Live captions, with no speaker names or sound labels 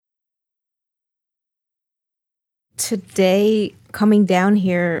Today, coming down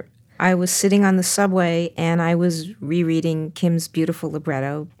here, I was sitting on the subway and I was rereading Kim's beautiful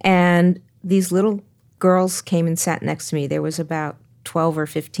libretto. And these little girls came and sat next to me. There was about 12 or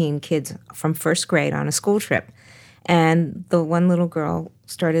 15 kids from first grade on a school trip. And the one little girl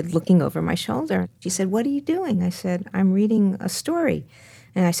started looking over my shoulder. She said, "What are you doing?" I said, "I'm reading a story."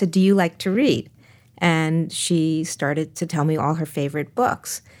 And I said, "Do you like to read?" And she started to tell me all her favorite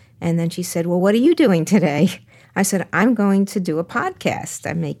books. And then she said, "Well, what are you doing today?" I said, "I'm going to do a podcast.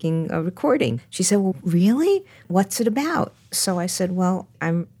 I'm making a recording." She said, "Well, really? What's it about?" So I said, "Well,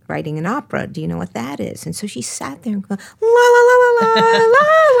 I'm writing an opera. Do you know what that is?" And so she sat there and go, la, la, la, la, la,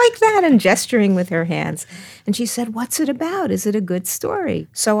 la, like that, and gesturing with her hands. And she said, "What's it about? Is it a good story?"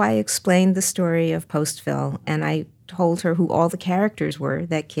 So I explained the story of Postville, and I told her who all the characters were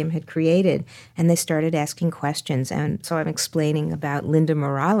that Kim had created, and they started asking questions. And so I'm explaining about Linda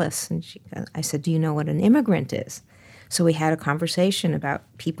Morales, and I said, "Do you know what an immigrant is?" So we had a conversation about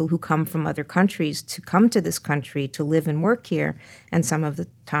people who come from other countries to come to this country to live and work here, and some of the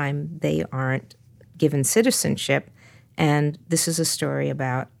time they aren't given citizenship. And this is a story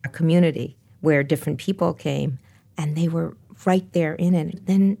about a community where different people came, and they were right there in it.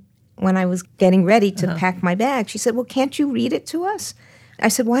 Then when I was getting ready to pack my bag, she said, "Well, can't you read it to us?" I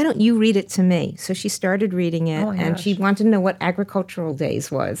said, "Why don't you read it to me?" So she started reading it, and she wanted to know what agricultural days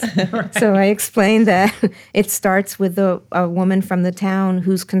was. Right. So I explained that it starts with a woman from the town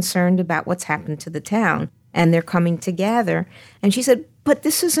who's concerned about what's happened to the town, and they're coming together. And she said, "But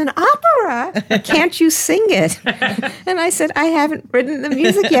this is an opera. Can't you sing it?" And I said, "I haven't written the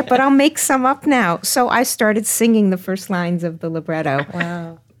music yet, but I'll make some up now." So I started singing the first lines of the libretto.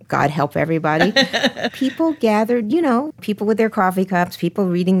 Wow. God help everybody. People gathered, people with their coffee cups, people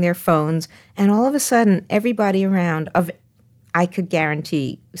reading their phones, and all of a sudden, everybody around, I could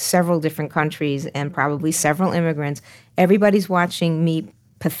guarantee, several different countries and probably several immigrants, everybody's watching me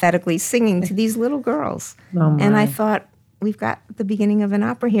pathetically singing to these little girls. Oh, and I thought, we've got the beginning of an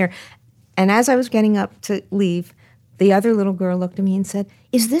opera here. And as I was getting up to leave, the other little girl looked at me and said,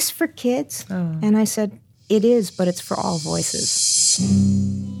 "Is this for kids?" Oh. And I said, "It is, but it's for all voices."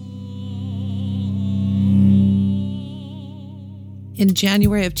 In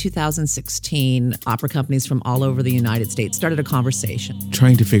January of 2016, opera companies from all over the United States started a conversation,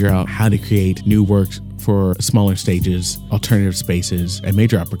 trying to figure out how to create new works for smaller stages, alternative spaces, and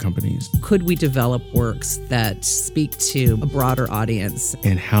major opera companies. Could we develop works that speak to a broader audience?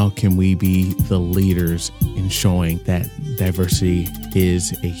 And how can we be the leaders in showing that diversity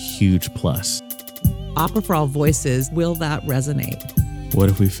is a huge plus? Opera for All Voices, will that resonate? What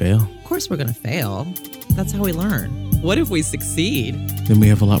if we fail? Of course we're going to fail. That's how we learn. What if we succeed? Then we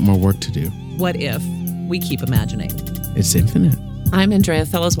have a lot more work to do. What if we keep imagining? It's infinite. I'm Andrea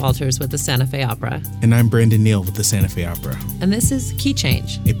Fellows-Walters with the Santa Fe Opera. And I'm Brandon Neal with the Santa Fe Opera. And this is Key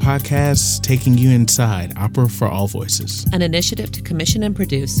Change, a podcast taking you inside Opera for All Voices, an initiative to commission and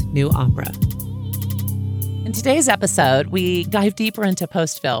produce new opera. In today's episode, we dive deeper into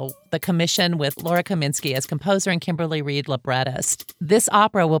Postville, the commission with Laura Kaminsky as composer and Kimberly Reed librettist. This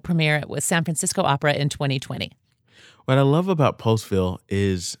opera will premiere with San Francisco Opera in 2020. What I love about Postville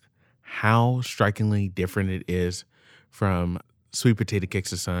is how strikingly different it is from Sweet Potato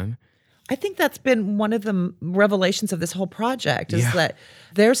Kicks the Sun. I think that's been one of the revelations of this whole project is that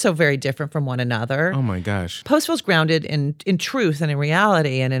they're so very different from one another. Oh my gosh. Postville's grounded in truth and in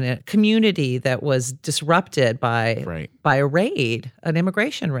reality and in a community that was disrupted by a raid, an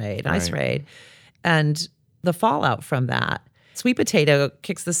immigration raid, an ICE raid, and the fallout from that. Sweet Potato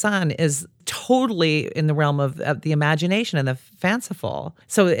Kicks the Sun is totally in the realm of the imagination and the fanciful.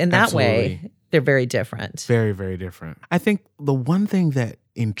 So in that way, they're very different. Very, very different. I think the one thing that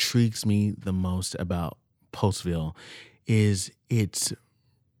intrigues me the most about Postville is its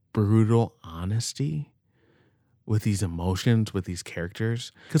brutal honesty with these emotions, with these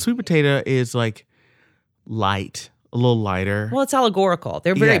characters. Because Sweet Potato is like light, a little lighter. Well, it's allegorical.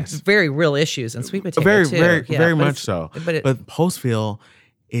 They're very real issues in Sweet Potato very much so. But Postville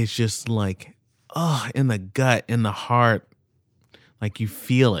is just like, in the gut, in the heart. Like you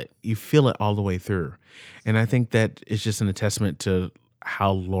feel it. You feel it all the way through. And I think that it's just a testament to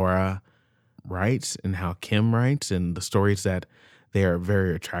how Laura writes and how Kim writes and the stories that they are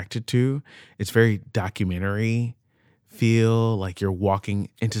very attracted to. It's very documentary feel, like you're walking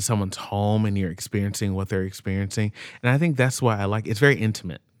into someone's home and you're experiencing what they're experiencing. And I think that's why I like it. It's very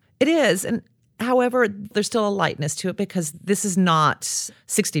intimate. It is. And however, there's still a lightness to it because this is not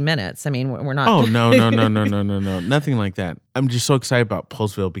 60 Minutes. I mean, we're not. Oh, no. Nothing like that. I'm just so excited about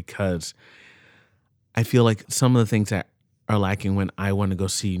Postville because I feel like some of the things that are lacking when I want to go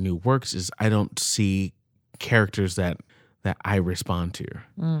see new works is I don't see characters that I respond to.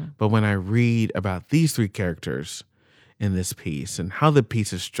 But when I read about these three characters in this piece and how the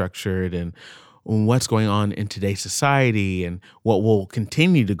piece is structured and what's going on in today's society and what will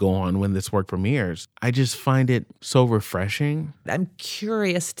continue to go on when this work premieres, I just find it so refreshing. I'm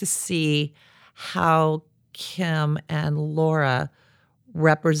curious to see how Kim and Laura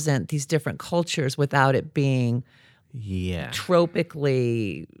represent these different cultures without it being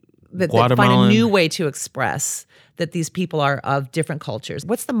tropically, that they find a new way to express that these people are of different cultures.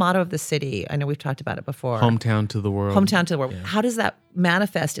 What's the motto of the city? I know we've talked about it before. Hometown to the world. Hometown to the world. Yeah. How does that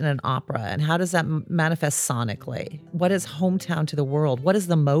manifest in an opera, and how does that manifest sonically? What is hometown to the world? What is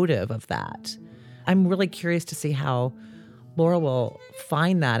the motive of that? I'm really curious to see how Laura will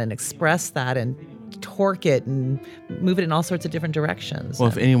find that and express that and torque it and move it in all sorts of different directions. Well,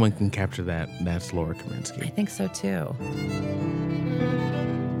 if anyone can capture that, that's Laura Kaminsky. I think so too.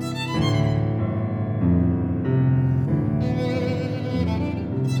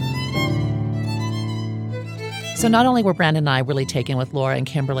 So not only were Brandon and I really taken with Laura and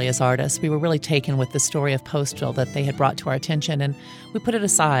Kimberly as artists, we were really taken with the story of Postville that they had brought to our attention, and we put it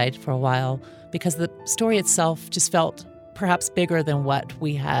aside for a while because the story itself just felt perhaps bigger than what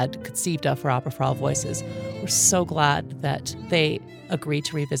we had conceived of for Opera for All Voices. We're so glad that they agreed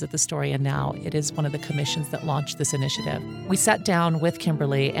to revisit the story, and now it is one of the commissions that launched this initiative. We sat down with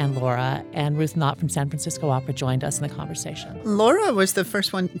Kimberly and Laura, and Ruth Knott from San Francisco Opera joined us in the conversation. Laura was the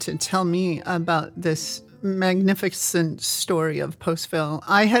first one to tell me about this magnificent story of Postville.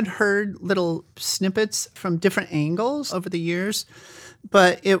 I had heard little snippets from different angles over the years,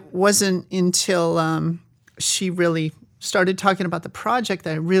 but it wasn't until she really started talking about the project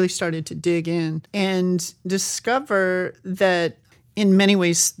that I really started to dig in and discover that in many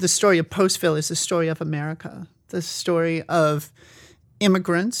ways the story of Postville is the story of America, the story of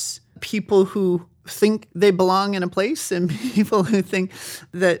immigrants, people who think they belong in a place and people who think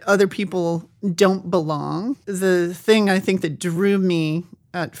that other people don't belong. The thing I think that drew me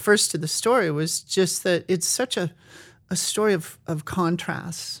at first to the story was just that it's such a story of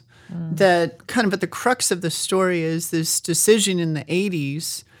contrasts. That kind of at the crux of the story is this decision in the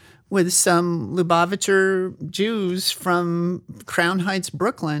 80s with some Lubavitcher Jews from Crown Heights,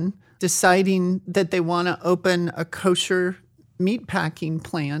 Brooklyn, deciding that they want to open a kosher meatpacking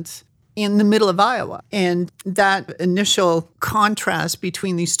plant in the middle of Iowa. And that initial contrast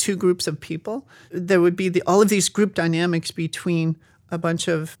between these two groups of people, there would be all of these group dynamics between a bunch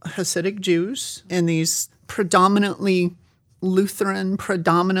of Hasidic Jews and these predominantly Lutheran,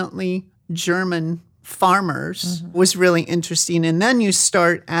 predominantly German farmers was really interesting. And then you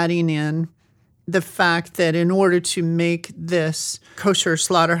start adding in the fact that in order to make this kosher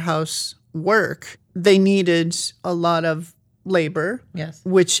slaughterhouse work, they needed a lot of labor,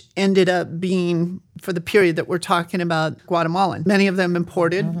 which ended up being, for the period that we're talking about, Guatemalan. Many of them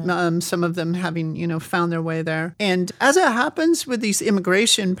imported, some of them having, found their way there. And as it happens with these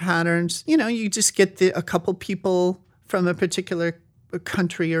immigration patterns, you just get a couple people from a particular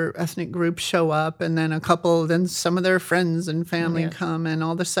country or ethnic group show up, and then some of their friends and family come, and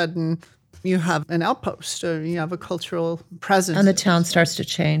all of a sudden you have an outpost or you have a cultural presence. And the town starts to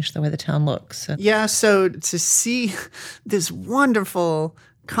change the way the town looks. So to see this wonderful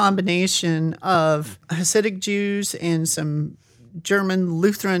combination of Hasidic Jews and some German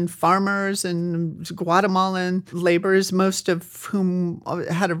Lutheran farmers and Guatemalan laborers, most of whom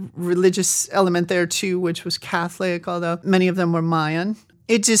had a religious element there too, which was Catholic, although many of them were Mayan.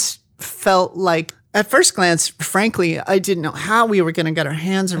 It just felt like, at first glance, frankly, I didn't know how we were going to get our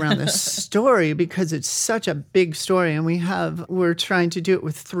hands around this story because it's such a big story, and we're trying to do it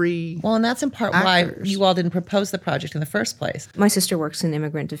with three Well, and that's in part actors. Why you all didn't propose the project in the first place. My sister works in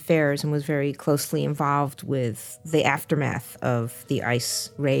immigrant affairs and was very closely involved with the aftermath of the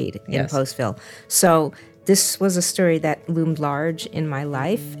ICE raid in Postville. So this was a story that loomed large in my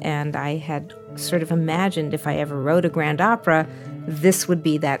life, and I had sort of imagined if I ever wrote a grand opera, this would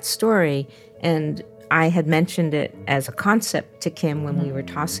be that story. And I had mentioned it as a concept to Kim when we were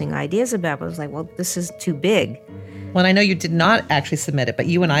tossing ideas about it. I was like, well, this is too big. Well, I know you did not actually submit it, but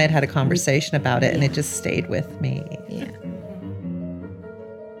you and I had a conversation about it, and it just stayed with me. Yeah.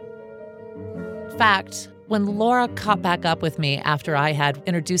 In fact, when Laura caught back up with me after I had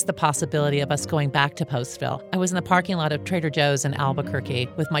introduced the possibility of us going back to Postville, I was in the parking lot of Trader Joe's in Albuquerque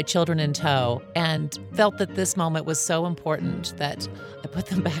with my children in tow and felt that this moment was so important that I put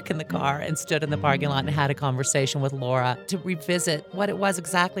them back in the car and stood in the parking lot and had a conversation with Laura to revisit what it was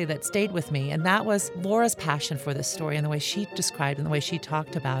exactly that stayed with me. And that was Laura's passion for this story and the way she described and the way she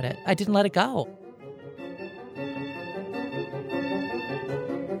talked about it. I didn't let it go.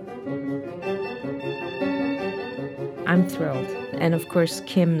 I'm thrilled. And of course,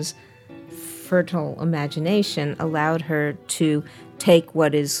 Kim's fertile imagination allowed her to take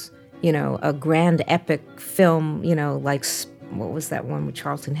what is, a grand epic film, like, what was that one with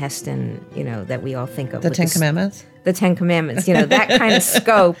Charlton Heston, that we all think of? The Ten Commandments? The Ten Commandments, that kind of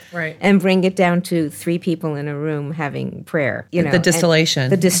scope, right. And bring it down to 3 people in a room having prayer. The distillation.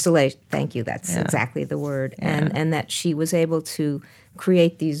 The distillation. Thank you. That's exactly the word. Yeah. And that she was able to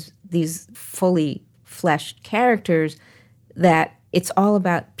create these fully fleshed characters that it's all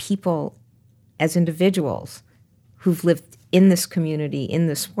about people as individuals who've lived in this community, in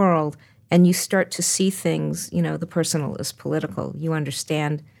this world, and you start to see things, the personal is political. You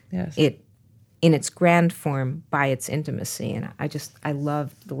understand it in its grand form by its intimacy. And I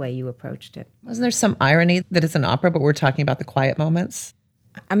loved the way you approached it. Wasn't there some irony that it's an opera, but we're talking about the quiet moments?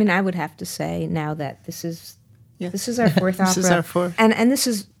 I mean, I would have to say now that this is our fourth opera. This is our fourth. And this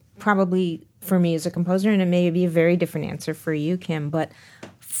is probably, for me as a composer, and it may be a very different answer for you, Kim, but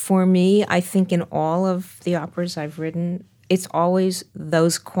for me, I think in all of the operas I've written, it's always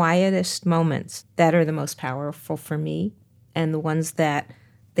those quietest moments that are the most powerful for me, and the ones that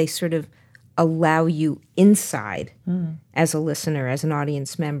they sort of allow you inside as a listener, as an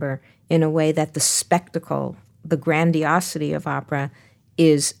audience member, in a way that the spectacle, the grandiosity of opera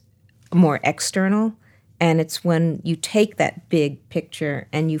is more external. And it's when you take that big picture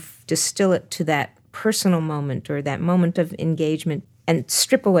and you distill it to that personal moment or that moment of engagement and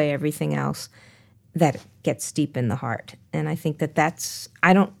strip away everything else, that it gets deep in the heart. And I think that's,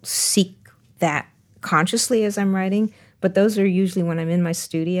 I don't seek that consciously as I'm writing, but those are usually when I'm in my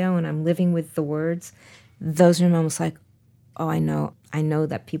studio and I'm living with the words. Those are moments like, oh, I know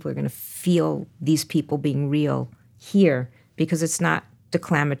that people are going to feel these people being real here, because it's not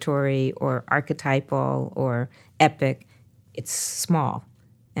declamatory or archetypal or epic. It's small.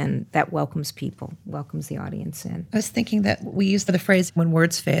 And that welcomes people, welcomes the audience in. I was thinking that we use the phrase when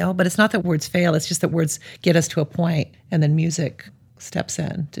words fail, but it's not that words fail, it's just that words get us to a point and then music steps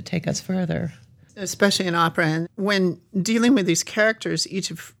in to take us further. Especially in opera. And when dealing with these characters,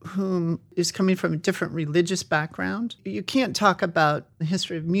 each of whom is coming from a different religious background, you can't talk about the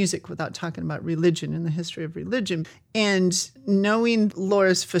history of music without talking about religion and the history of religion. And knowing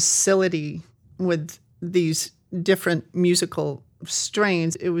Laura's facility with these different musical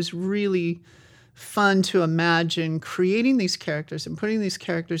strains, it was really fun to imagine creating these characters and putting these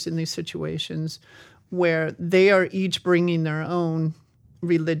characters in these situations where they are each bringing their own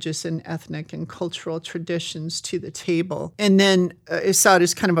religious and ethnic and cultural traditions to the table. And then I saw it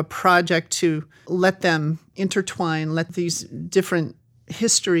as kind of a project to let them intertwine, let these different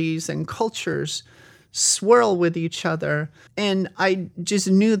histories and cultures swirl with each other. And I just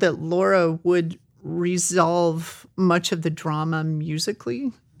knew that Laura would resolve much of the drama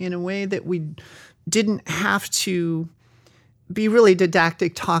musically in a way that we didn't have to be really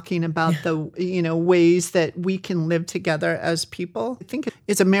didactic talking about the ways that we can live together as people. I think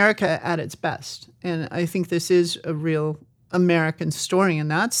it's America at its best. And I think this is a real American story in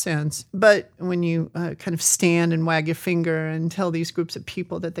that sense. But when you kind of stand and wag your finger and tell these groups of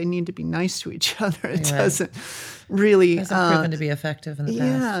people that they need to be nice to each other, it doesn't really... It hasn't proven to be effective in the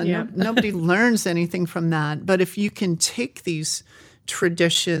past. Yeah, nobody learns anything from that. But if you can take these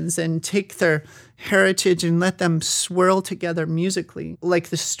traditions and take their heritage and let them swirl together musically, like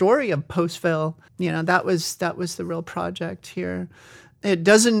the story of Postville, that was the real project here. It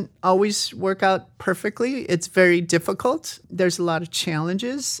doesn't always work out perfectly. It's very difficult. There's a lot of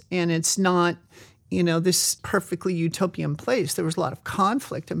challenges, and it's not, this perfectly utopian place. There was a lot of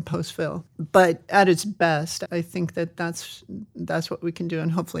conflict in Postville. But at its best, I think that's what we can do,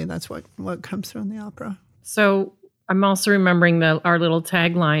 and hopefully that's what comes through in the opera. So I'm also remembering our little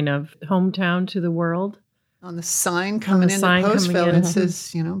tagline of hometown to the world. On the sign coming into Postville, it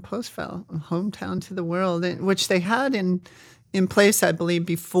says, Postville, hometown to the world, which they had in place, I believe,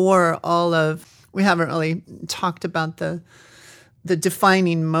 before we haven't really talked about the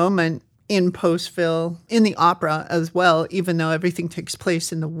defining moment in Postville, in the opera as well, even though everything takes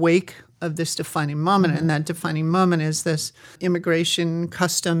place in the wake of this defining moment. And that defining moment is this immigration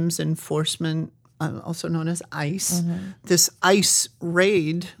customs enforcement, also known as ICE, this ICE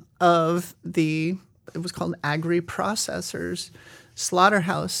raid of it was called agri-processors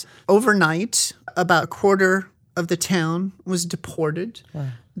slaughterhouse. Overnight, about a quarter of the town was deported. Wow.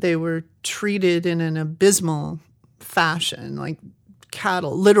 They were treated in an abysmal fashion, like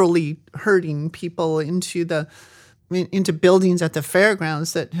cattle, literally herding people into buildings at the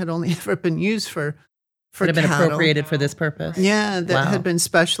fairgrounds that had only ever been used for That had been appropriated for this purpose. Yeah, that had been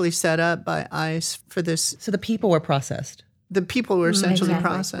specially set up by ICE for this. So the people were processed. The people were essentially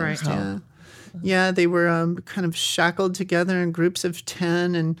processed. Right. Yeah. Yeah, they were kind of shackled together in groups of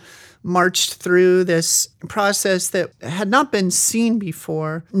 10 and marched through this process that had not been seen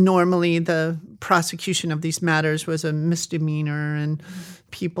before. Normally, the prosecution of these matters was a misdemeanor, and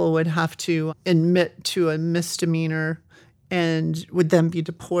people would have to admit to a misdemeanor and would then be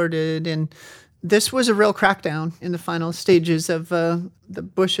deported. And this was a real crackdown in the final stages of the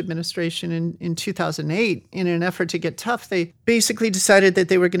Bush administration in 2008. In an effort to get tough, they basically decided that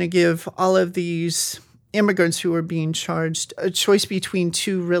they were going to give all of these immigrants who were being charged a choice between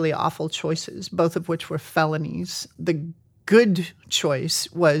two really awful choices, both of which were felonies. The good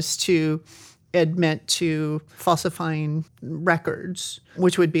choice was to admit to falsifying records,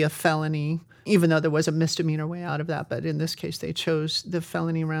 which would be a felony, even though there was a misdemeanor way out of that. But in this case, they chose the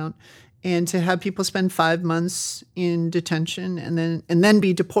felony route. And to have people spend 5 months in detention and then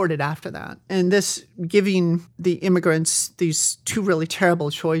be deported after that. And this, giving the immigrants these two really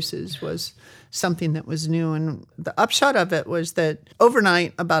terrible choices, was something that was new. And the upshot of it was that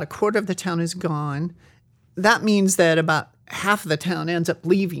overnight, about a quarter of the town is gone. That means that about half of the town ends up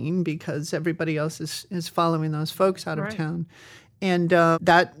leaving because everybody else is following those folks out of town. And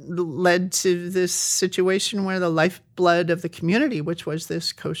that led to this situation where the lifeblood of the community, which was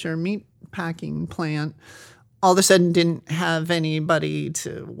this kosher meat packing plant, all of a sudden didn't have anybody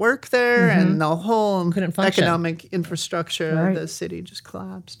to work there, and the whole economic infrastructure of the city just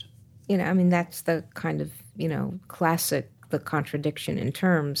collapsed. That's the kind of, classic, the contradiction in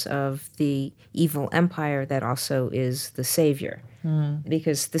terms of the evil empire that also is the savior.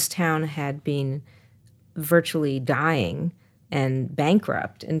 Because this town had been virtually dying and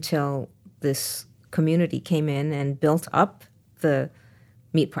bankrupt until this community came in and built up the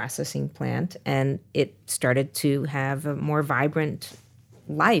meat processing plant, and it started to have a more vibrant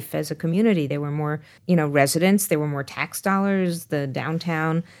life as a community. There were more, residents, there were more tax dollars. The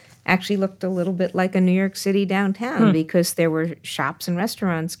downtown actually looked a little bit like a New York City downtown because there were shops and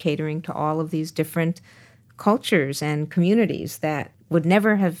restaurants catering to all of these different cultures and communities that would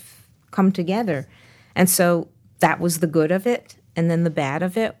never have come together. And so that was the good of it. And then the bad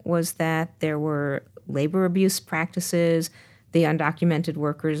of it was that there were labor abuse practices. The undocumented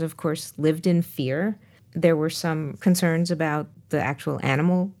workers, of course, lived in fear. There were some concerns about the actual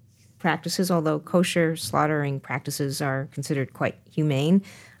animal practices, although kosher slaughtering practices are considered quite humane.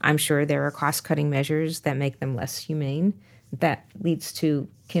 I'm sure there are cost-cutting measures that make them less humane. That leads to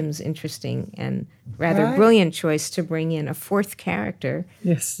Kim's interesting and rather brilliant choice to bring in a fourth character.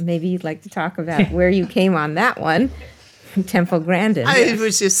 Yes. Maybe you'd like to talk about where you came on that one. Temple Grandin. It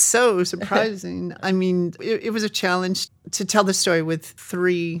was just so surprising. I mean, it was a challenge to tell the story with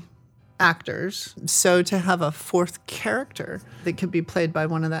 3 actors. So to have a fourth character that could be played by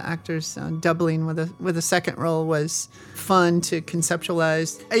one of the actors doubling with a second role was fun to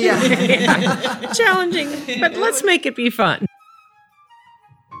conceptualize. Yeah. Challenging, but let's make it be fun.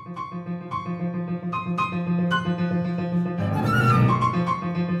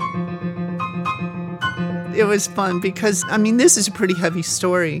 It was fun because, this is a pretty heavy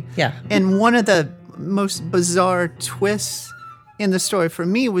story. Yeah. And one of the most bizarre twists in the story for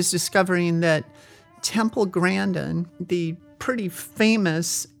me was discovering that Temple Grandin, the pretty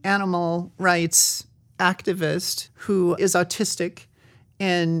famous animal rights activist who is autistic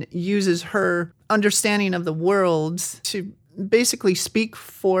and uses her understanding of the world to basically speak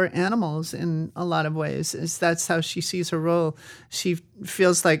for animals in a lot of ways, that's how she sees her role. She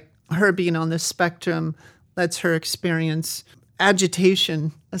feels like her being on the spectrum lets her experience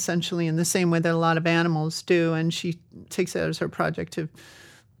agitation, essentially, in the same way that a lot of animals do. And she takes that as her project to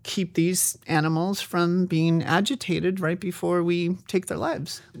keep these animals from being agitated right before we take their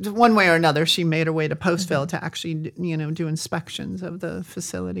lives. One way or another, she made her way to Postville to actually, do inspections of the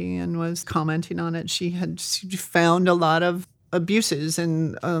facility and was commenting on it. She found a lot of abuses,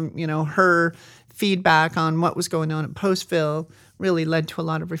 and, her feedback on what was going on at Postville really led to a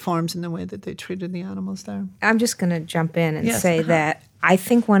lot of reforms in the way that they treated the animals there. I'm just going to jump in and say that I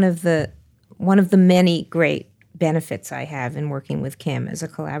think one of the many great benefits I have in working with Kim as a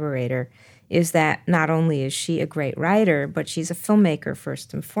collaborator is that not only is she a great writer, but she's a filmmaker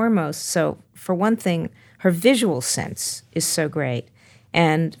first and foremost. So for one thing, her visual sense is so great.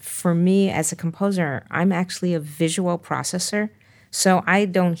 And for me as a composer, I'm actually a visual processor. So I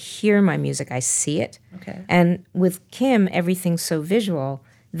don't hear my music, I see it. Okay. And with Kim, everything's so visual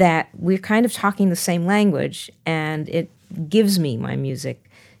that we're kind of talking the same language, and it gives me my music.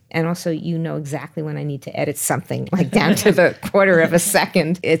 And also, exactly when I need to edit something, like down to the quarter of a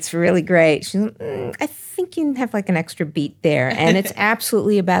second. It's really great. She's I think you can have like an extra beat there. And it's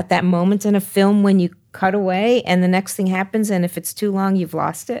absolutely about that moment in a film when you cut away and the next thing happens, and if it's too long, you've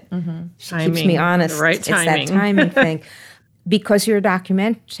lost it. She keeps me honest. The right timing. It's that timing thing. Because you're a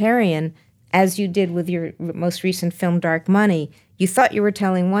documentarian, as you did with your most recent film, Dark Money, you thought you were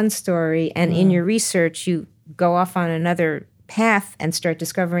telling one story, and in your research, you go off on another path and start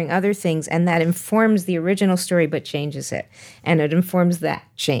discovering other things, and that informs the original story but changes it, and it informs that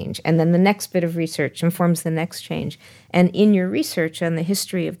change, and then the next bit of research informs the next change. And in your research on the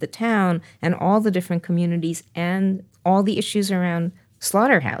history of the town and all the different communities and all the issues around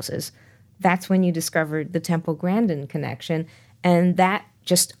slaughterhouses, that's when you discovered the Temple Grandin connection, and that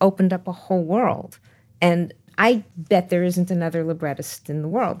just opened up a whole world. And I bet there isn't another librettist in the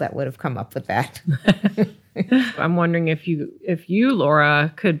world that would have come up with that. I'm wondering if you,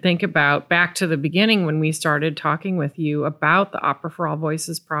 Laura, could think about back to the beginning when we started talking with you about the Opera for All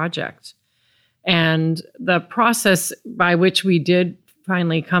Voices project and the process by which we did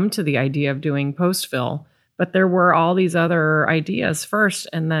finally come to the idea of doing Postville. But there were all these other ideas first,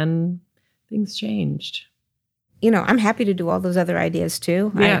 and then things changed. I'm happy to do all those other ideas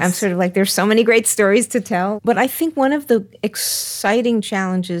too. Yes. I'm sort of like, there's so many great stories to tell. But I think one of the exciting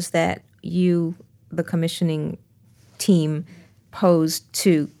challenges that you, the commissioning team, posed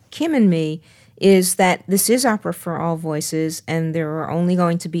to Kim and me is that this is Opera for All Voices, and there are only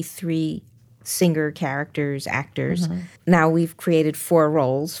going to be 3 singer characters, actors. Now we've created 4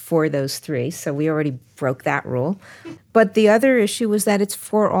 roles for those 3, so we already broke that rule. But the other issue was that it's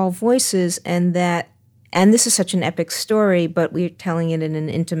for all voices, and this is such an epic story, but we're telling it in an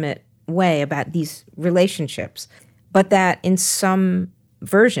intimate way about these relationships. But that in some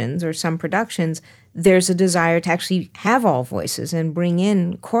versions or some productions, there's a desire to actually have all voices and bring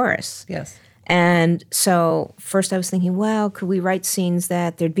in chorus. Yes. And so first I was thinking, well, could we write scenes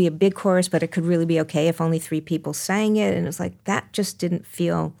that there'd be a big chorus, but it could really be okay if only 3 people sang it? And it was like, that just didn't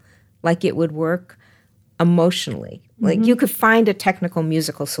feel like it would work emotionally. Like you could find a technical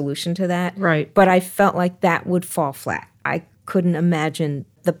musical solution to that. Right. But I felt like that would fall flat. I couldn't imagine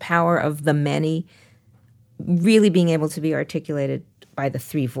the power of the many really being able to be articulated by the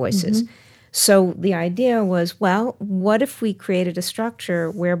 3 voices. So the idea was, well, what if we created a structure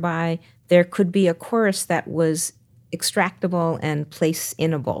whereby there could be a chorus that was extractable and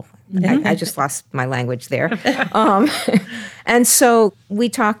place-inable. I just lost my language there. And so we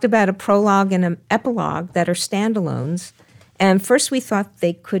talked about a prologue and an epilogue that are standalones. And first we thought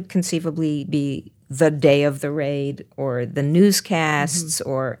they could conceivably be the day of the raid or the newscasts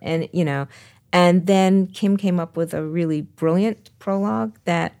and then Kim came up with a really brilliant prologue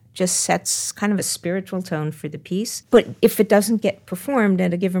that just sets kind of a spiritual tone for the piece. But if it doesn't get performed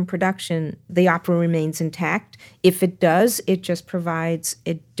at a given production, the opera remains intact. If it does, it just provides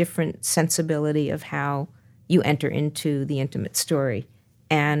a different sensibility of how you enter into the intimate story.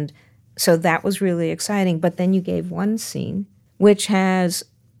 And so that was really exciting. But then you gave one scene, which has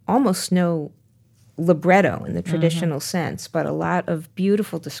almost no libretto in the traditional sense, but a lot of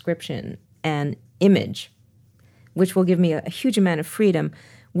beautiful description and image, which will give me a huge amount of freedom,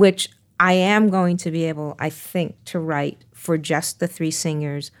 which I am going to be able, I think, to write for just the 3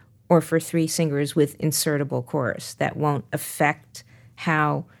 singers or for 3 singers with insertable chorus that won't affect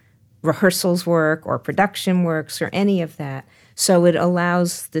how rehearsals work or production works or any of that. So it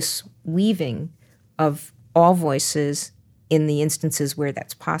allows this weaving of all voices in the instances where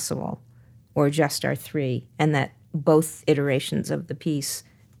that's possible, or just our 3, and that both iterations of the piece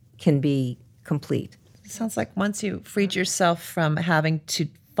can be complete. Sounds like once you freed yourself from having to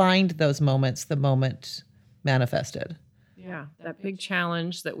find those moments, the moment manifested. Yeah, that big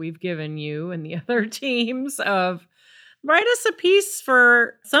challenge that we've given you and the other teams of write us a piece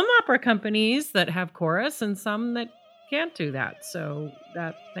for some opera companies that have chorus and some that can't do that. So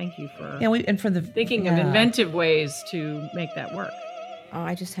thank you for thinking of inventive ways to make that work. Oh,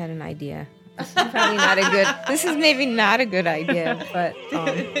 I just had an idea. This is probably not a good. This is maybe not a good idea, but.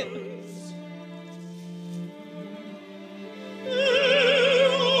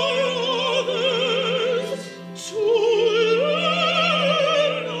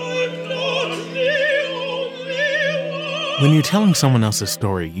 When you're telling someone else's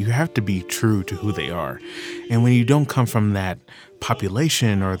story, you have to be true to who they are. And when you don't come from that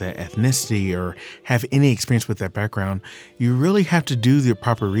population or that ethnicity or have any experience with that background, you really have to do the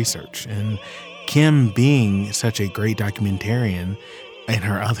proper research. And Kim, being such a great documentarian in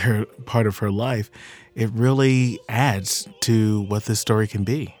her other part of her life, it really adds to what this story can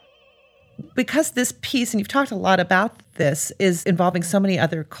be. because this piece, and you've talked a lot about this, is involving so many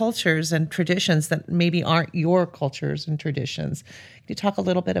other cultures and traditions that maybe aren't your cultures and traditions. Can you talk a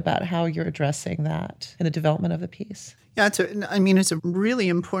little bit about how you're addressing that in the development of the piece? Yeah, it's a really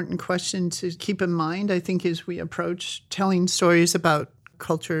important question to keep in mind, I think, as we approach telling stories about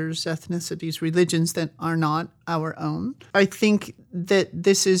cultures, ethnicities, religions that are not our own. I think that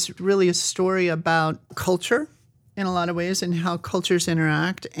this is really a story about culture in a lot of ways and how cultures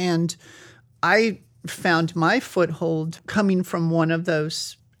interact. And I found my foothold coming from one of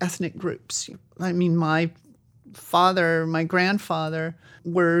those ethnic groups. I mean, my grandfather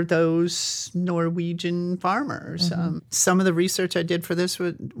were those Norwegian farmers. Some of the research I did for this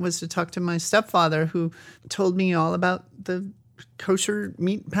was to talk to my stepfather, who told me all about the kosher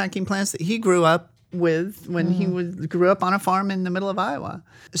meat packing plants that he grew up with when he grew up on a farm in the middle of Iowa.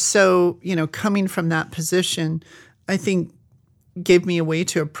 So, coming from that position, I think gave me a way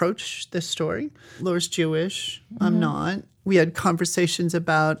to approach this story. Laura's Jewish. I'm not. We had conversations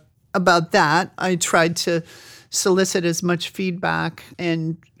about that. I tried to solicit as much feedback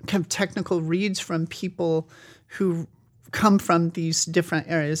and kind of technical reads from people who come from these different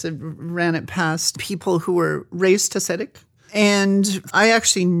areas. I ran it past people who were raised Hasidic. And I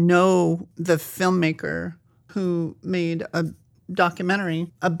actually know the filmmaker who made a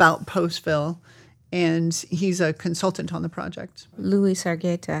documentary about Postville, and he's a consultant on the project. Louis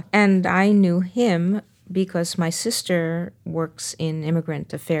Sargeta. And I knew him because my sister works in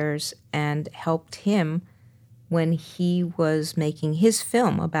immigrant affairs and helped him when he was making his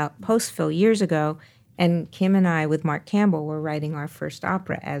film about Postville years ago. And Kim and I, with Mark Campbell, were writing our first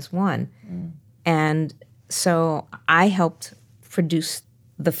opera as one. And so I helped produce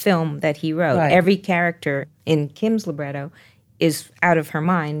the film that he wrote. Right. Every character in Kim's libretto is out of her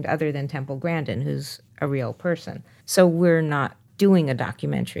mind other than Temple Grandin, who's a real person. So we're not doing a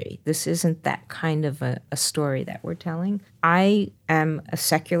documentary. This isn't that kind of a story that we're telling. I am a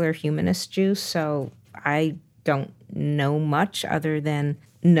secular humanist Jew, so I don't know much other than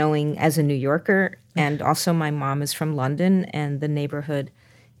knowing as a New Yorker, and also my mom is from London, and the neighborhood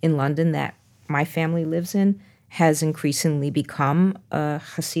in London that my family lives in has increasingly become a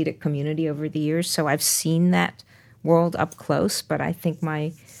Hasidic community over the years. So I've seen that world up close, but I think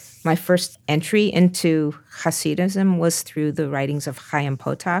my first entry into Hasidism was through the writings of Chaim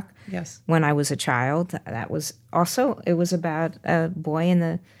Potok. Yes. When I was a child. That was also, it was about a boy in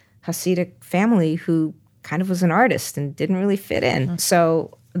the Hasidic family who kind of was an artist and didn't really fit in. Mm-hmm.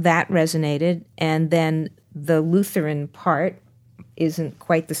 So that resonated. And then the Lutheran part isn't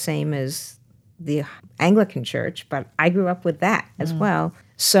quite the same as the Anglican Church, but I grew up with that as well.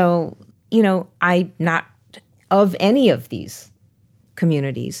 So, I'm not of any of these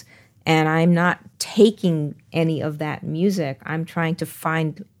communities, and I'm not taking any of that music. I'm trying to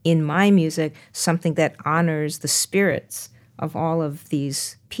find in my music something that honors the spirits of all of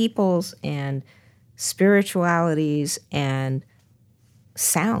these peoples and spiritualities and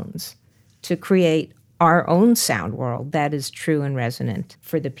sounds to create our own sound world that is true and resonant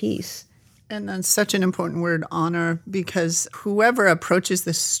for the piece. And that's such an important word, honor, because whoever approaches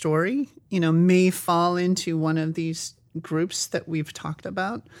this story, may fall into one of these groups that we've talked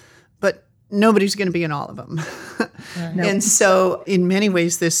about, but nobody's going to be in all of them. Right. And so in many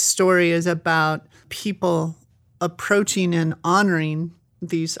ways, this story is about people approaching and honoring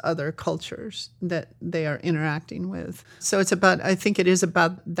these other cultures that they are interacting with. So I think it is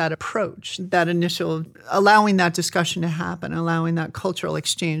about that approach, that initial, allowing that discussion to happen, allowing that cultural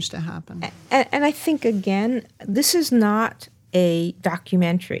exchange to happen. And I think, again, this is not a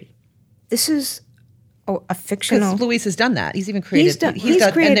documentary. This is a fictional. Because Luis has done that. He's even created.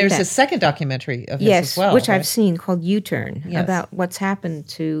 He's created and there's that. A second documentary of his as well. Which I've seen called U-Turn, about what's happened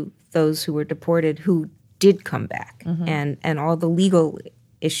to those who were deported who did come back, and all the legal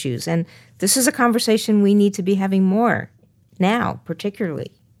issues. And this is a conversation we need to be having more now,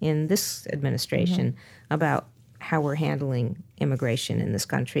 particularly in this administration, about how we're handling immigration in this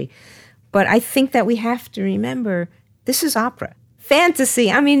country. But I think that we have to remember this is opera. Fantasy,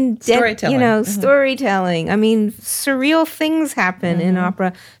 storytelling. Storytelling. Surreal things happen in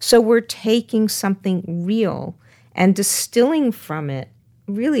opera. So we're taking something real and distilling from it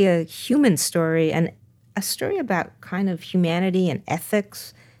really a human story and a story about kind of humanity and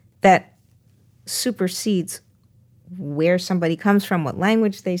ethics that supersedes where somebody comes from, what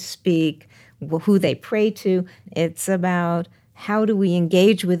language they speak, who they pray to. It's about how do we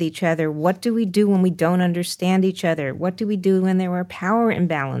engage with each other? What do we do when we don't understand each other? What do we do when there are power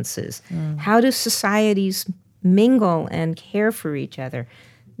imbalances? How do societies mingle and care for each other?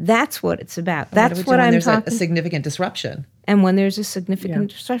 That's what it's about. That's what I'm talking. There's a significant disruption. And when there's a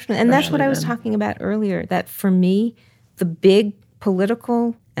significant disruption. And that's what I was talking about earlier, that for me, the big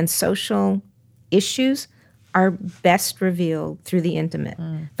political and social issues are best revealed through the intimate.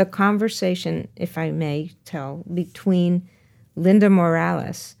 The conversation, if I may tell, between Linda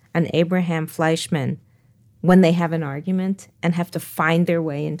Morales and Abraham Fleischman when they have an argument and have to find their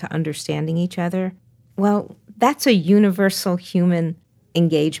way into understanding each other, well, that's a universal human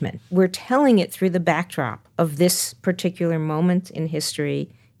engagement. We're telling it through the backdrop of this particular moment in history,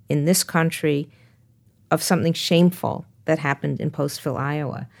 in this country, of something shameful that happened in Postville,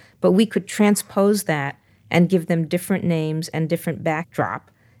 Iowa. But we could transpose that and give them different names and different backdrop,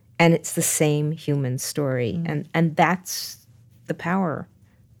 and it's the same human story. And that's the power,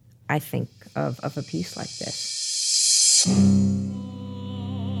 I think, of a piece like this.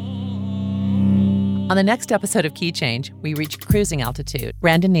 On the next episode of Key Change, we reach cruising altitude.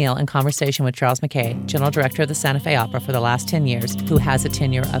 Brandon Neal in conversation with Charles McKay, General Director of the Santa Fe Opera for the last 10 years, who has a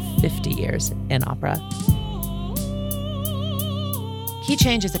tenure of 50 years in opera. Key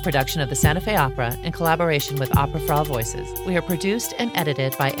Change is a production of the Santa Fe Opera in collaboration with Opera for All Voices. We are produced and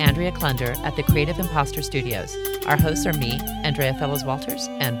edited by Andrea Klunder at the Creative Imposter Studios. Our hosts are me, Andrea Fellows-Walters,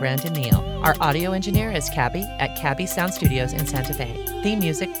 and Brandon Neal. Our audio engineer is Cabby at Cabby Sound Studios in Santa Fe. Theme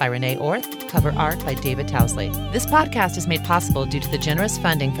music by Renee Orth, cover art by David Towsley. This podcast is made possible due to the generous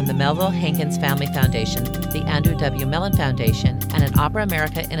funding from the Melville Hankins Family Foundation, the Andrew W. Mellon Foundation, and an Opera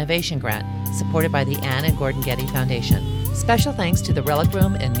America Innovation Grant supported by the Anne and Gordon Getty Foundation. Special thanks to the Relic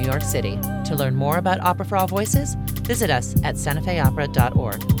Room in New York City. To learn more about Opera for All Voices, visit us at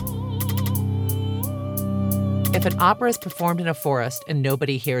santafeopera.org. If an opera is performed in a forest and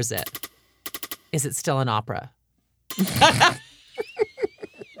nobody hears it, is it still an opera?